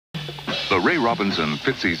The Ray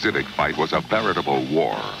Robinson-Fitzy Zivik fight was a veritable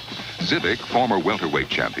war. Zivik, former welterweight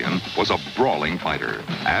champion, was a brawling fighter.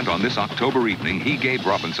 And on this October evening, he gave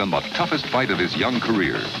Robinson the toughest fight of his young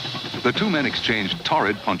career. The two men exchanged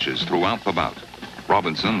torrid punches throughout the bout.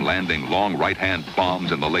 Robinson, landing long right-hand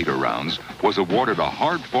bombs in the later rounds, was awarded a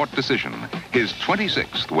hard-fought decision, his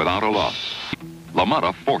 26th without a loss.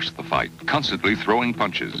 LaMotta forced the fight, constantly throwing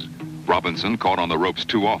punches. Robinson, caught on the ropes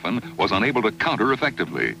too often, was unable to counter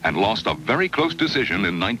effectively and lost a very close decision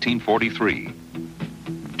in 1943.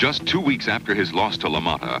 Just 2 weeks after his loss to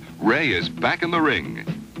LaMotta, Ray is back in the ring.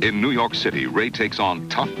 In New York City, Ray takes on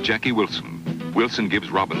tough Jackie Wilson. Wilson gives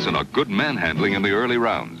Robinson a good manhandling in the early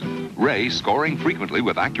rounds. Ray, scoring frequently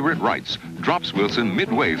with accurate rights, drops Wilson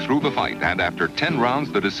midway through the fight, and after 10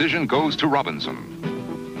 rounds, the decision goes to Robinson.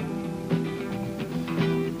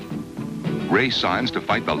 Ray signs to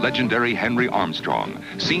fight the legendary Henry Armstrong,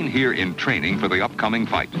 seen here in training for the upcoming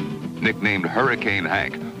fight. Nicknamed Hurricane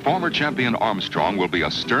Hank, former champion Armstrong will be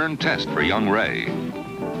a stern test for young Ray.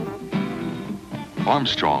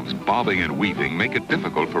 Armstrong's bobbing and weaving make it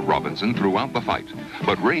difficult for Robinson throughout the fight,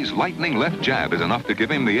 but Ray's lightning left jab is enough to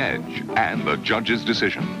give him the edge and the judge's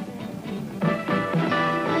decision.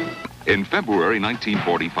 In February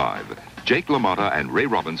 1945, Jake LaMotta and Ray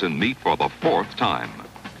Robinson meet for the 4th time.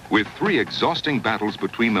 With 3 exhausting battles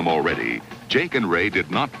between them already, Jake and Ray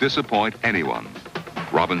did not disappoint anyone.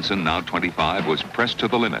 Robinson, now 25, was pressed to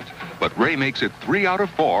the limit, but Ray makes it 3 out of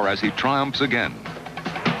 4 as he triumphs again.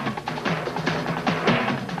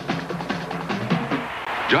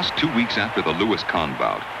 Just 2 weeks after the Lewis Kahn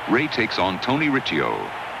bout, Ray takes on Tony Riccio.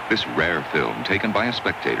 This rare film, taken by a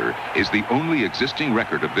spectator, is the only existing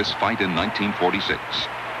record of this fight in 1946.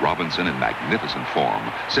 Robinson, in magnificent form,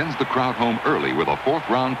 sends the crowd home early with a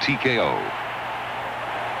 4th-round TKO.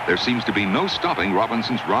 There seems to be no stopping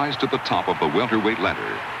Robinson's rise to the top of the welterweight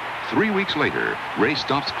ladder. 3 weeks later, Ray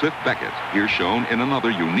stops Cliff Beckett, here shown in another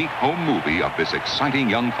unique home movie of this exciting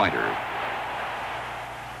young fighter.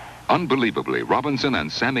 Unbelievably, Robinson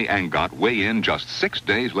and Sammy Angot weigh in just 6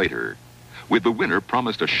 days later. With the winner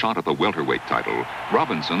promised a shot at the welterweight title,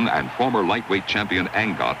 Robinson and former lightweight champion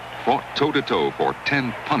Angot fought toe-to-toe for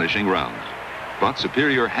 10 punishing rounds. But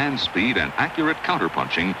superior hand speed and accurate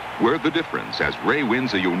counterpunching were the difference as Ray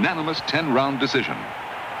wins a unanimous 10-round decision.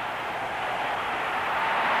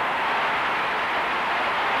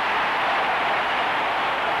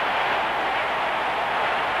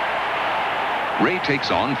 Ray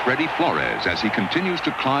takes on Freddie Flores as he continues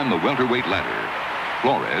to climb the welterweight ladder.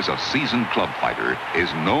 Flores, a seasoned club fighter,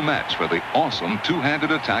 is no match for the awesome two-handed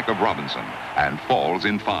attack of Robinson and falls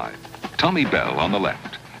in 5. Tommy Bell on the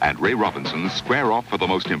left and Ray Robinson square off for the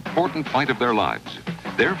most important fight of their lives.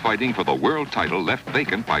 They're fighting for the world title left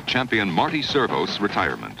vacant by champion Marty Servos'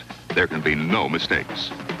 retirement. There can be no mistakes.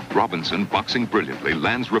 Robinson, boxing brilliantly,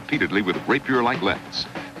 lands repeatedly with rapier-like lefts.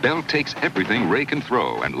 Bell takes everything Ray can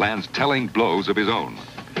throw and lands telling blows of his own.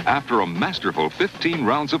 After a masterful 15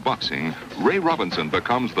 rounds of boxing, Ray Robinson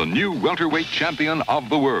becomes the new welterweight champion of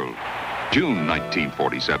the world. June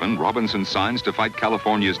 1947, Robinson signs to fight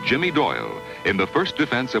California's Jimmy Doyle in the first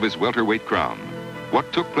defense of his welterweight crown.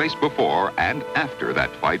 What took place before and after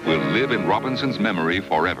that fight will live in Robinson's memory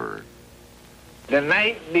forever. The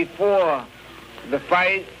night before the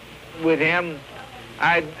fight with him,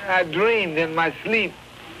 I dreamed in my sleep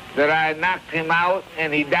that I knocked him out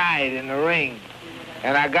and he died in the ring.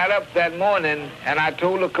 And I got up that morning and I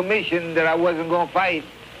told the commission that I wasn't going to fight.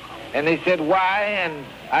 And they said, why? And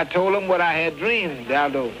I told them what I had dreamed,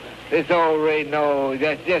 Aldo. They said, oh, Ray, no,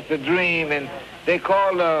 that's just a dream. And they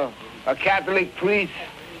called a Catholic priest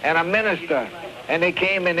and a minister. And they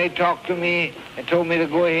came and they talked to me and told me to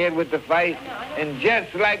go ahead with the fight. And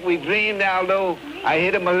just like we dreamed, Aldo, I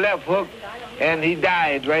hit him a left hook and he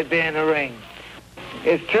died right there in the ring.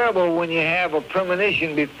 It's terrible when you have a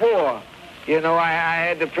premonition before. You know, I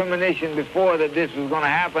had the premonition before that this was going to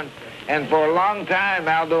happen. And for a long time,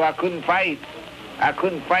 Aldo, I couldn't fight. I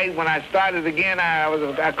couldn't fight. When I started again,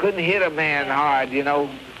 I couldn't hit a man hard, you know.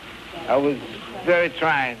 I was very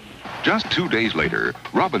trying. Just 2 days later,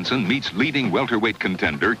 Robinson meets leading welterweight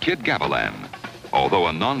contender Kid Gavilan. Although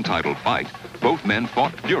a non-title fight, both men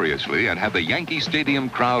fought furiously and had the Yankee Stadium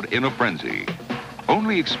crowd in a frenzy.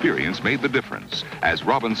 Only experience made the difference as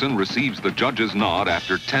Robinson receives the judge's nod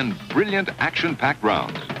after 10 brilliant action-packed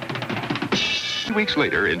rounds. 2 weeks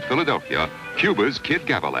later in Philadelphia, Cuba's Kid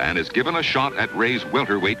Gavilan is given a shot at Ray's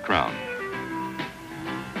welterweight crown.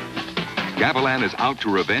 Gavilan is out to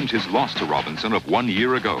revenge his loss to Robinson of 1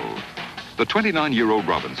 year ago. The 29-year-old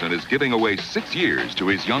Robinson is giving away 6 years to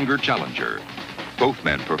his younger challenger. Both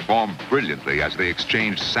men perform brilliantly as they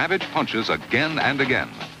exchange savage punches again and again.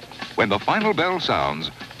 When the final bell sounds,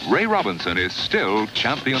 Ray Robinson is still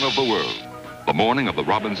champion of the world. The morning of the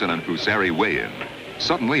Robinson and Fusari weigh-in,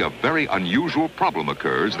 suddenly a very unusual problem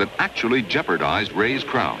occurs that actually jeopardized Ray's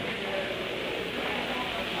crown.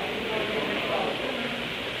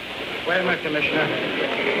 Wait a minute, Commissioner.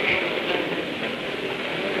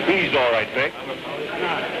 He's all right, Vic.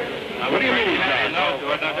 What do you mean he's not? No,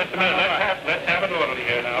 just a minute. Let's have it orderly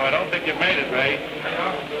here now. I don't think you've made it, Ray.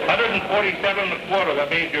 147.25. That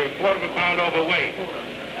means you're a quarter of a pound overweight.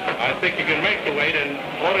 I think you can make the weight, and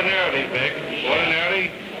ordinarily, Vic,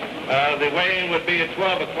 the weigh-in would be at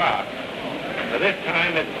 12 o'clock. This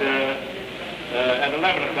time at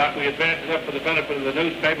 11 o'clock, we advance it up for the benefit of the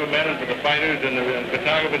newspaper men and for the fighters and the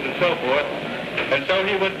photographers and so forth. And so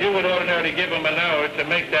you would ordinarily give them an hour to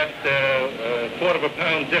make that quarter of a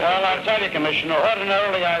pound difference. Well, I'll tell you, Commissioner,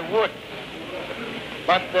 ordinarily I would.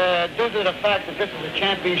 But due to the fact that this is a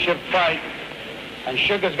championship fight and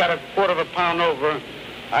sugar's got a quarter of a pound over,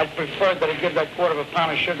 I'd prefer that I give that quarter of a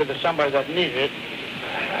pound of sugar to somebody that needs it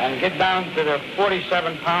and get down to the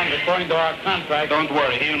 47 pounds according to our contract. Don't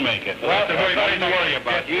worry, he'll make it. Well, that's a very thing to worry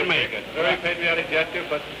about. He'll make it. Very patriotic gesture,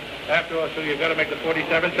 but after all, so you've got to make the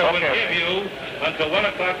 47. So we'll give you until 1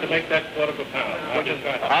 o'clock to make that quarter of a pound. I'll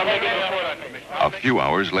make it before that, Commissioner. A few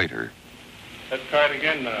hours later. Let's try it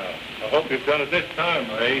again now. I hope you've done it this time,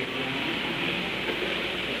 Ray.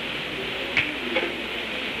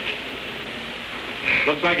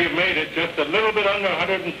 Looks like you've made it just a little bit under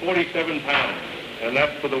 147 pounds. And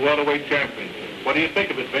that's for the welterweight championship. What do you think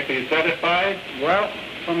of it, Vic? Are you satisfied? Well,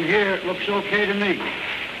 from here it looks okay to me.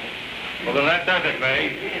 Well, then that does it,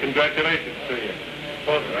 Ray. Congratulations to you.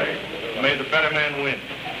 Both, Ray. May the better man win.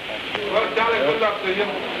 Well, Charlie, good luck to you.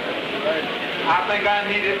 I think I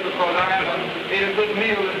need it because I haven't ate a good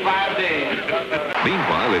meal in 5 days.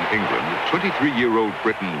 Meanwhile, in England, 23-year-old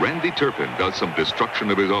Briton Randy Turpin does some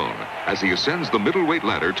destruction of his own as he ascends the middleweight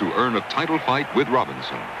ladder to earn a title fight with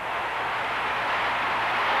Robinson.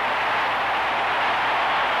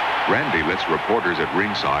 Randy lets reporters at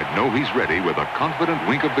ringside know he's ready with a confident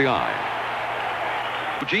wink of the eye.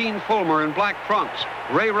 Gene Fullmer in black trunks,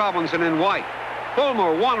 Ray Robinson in white.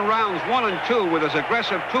 Fullmer won rounds 1 and 2 with his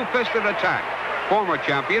aggressive two-fisted attack. Former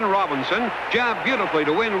champion Robinson jabbed beautifully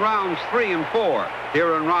to win rounds 3 and 4.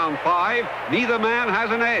 Here in round 5, neither man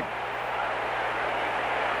has an edge.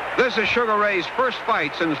 This is Sugar Ray's first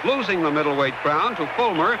fight since losing the middleweight crown to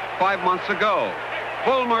Fullmer 5 months ago.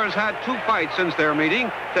 Fullmer has had 2 fights since their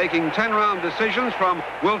meeting, taking 10-round decisions from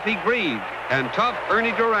Wilfie Grieve and tough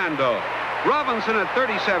Ernie Durando. Robinson at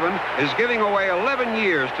 37 is giving away 11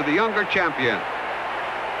 years to the younger champion.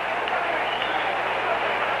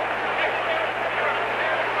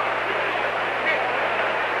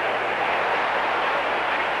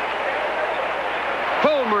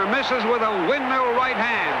 Fullmer misses with a windmill right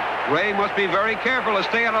hand. Ray must be very careful to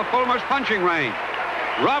stay out of Fullmer's punching range.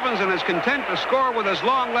 Robinson is content to score with his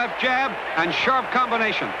long left jab and sharp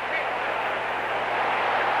combination.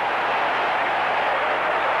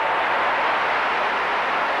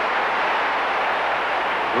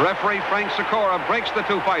 Referee Frank Sikora breaks the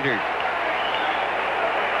 2 fighters.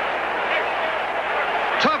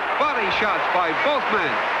 Tough body shots by both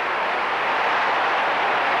men.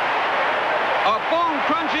 A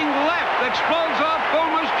bone-crunching left explodes off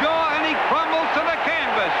Fullmer's jaw and he crumbles to the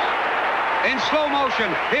canvas. In slow motion,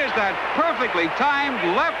 here's that perfectly timed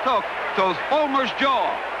left hook to Fullmer's jaw.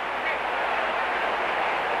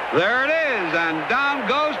 There it is, and down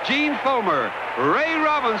goes Gene Fullmer. Ray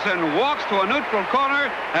Robinson walks to a neutral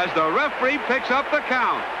corner as the referee picks up the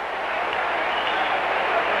count.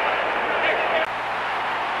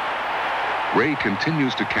 Ray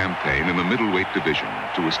continues to campaign in the middleweight division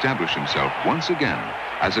to establish himself once again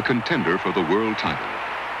as a contender for the world title.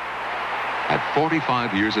 At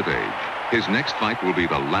 45 years of age, his next fight will be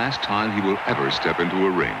the last time he will ever step into a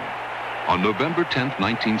ring. On November 10th,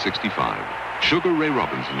 1965, Sugar Ray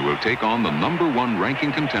Robinson will take on the #1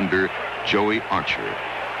 ranking contender, Joey Archer.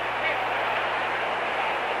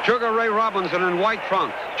 Sugar Ray Robinson in white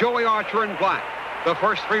trunks, Joey Archer in black. The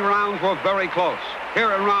first 3 rounds were very close.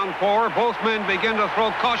 Here in round 4, both men begin to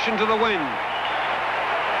throw caution to the wind.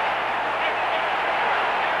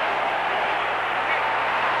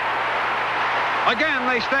 Again,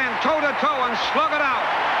 they stand toe-to-toe and slug it out.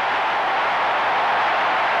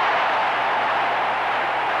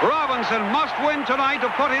 Robinson must win tonight to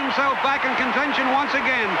put himself back in contention once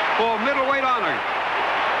again for middleweight honor.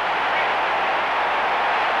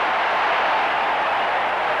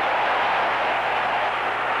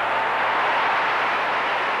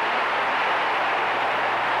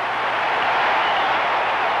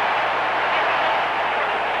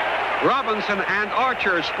 Robinson and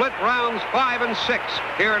Archer split rounds 5 and 6.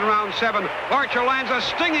 Here in round 7, Archer lands a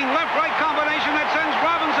stinging left-right combination that sends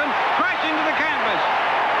Robinson crashing to the canvas.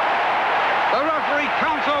 The referee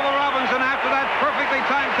counts over Robinson after that perfectly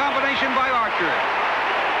timed combination by Archer.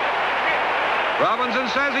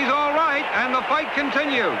 Robinson says he's all right, and the fight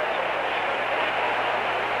continued.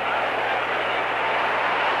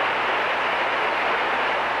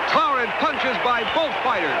 Torrid punches by both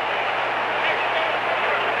fighters.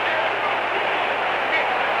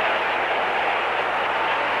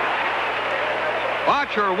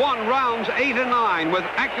 Archer won rounds 8 and 9 with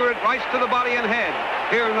accurate rights to the body and head.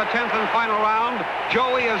 Here in the 10th and final round,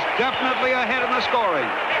 Joey is definitely ahead in the scoring.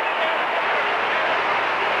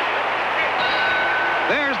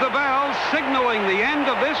 There's the bell signaling the end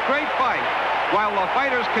of this great fight. While the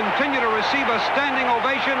fighters continue to receive a standing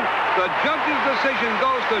ovation, the judge's decision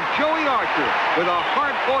goes to Joey Archer with a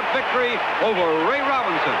hard-fought victory over Ray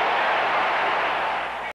Robinson.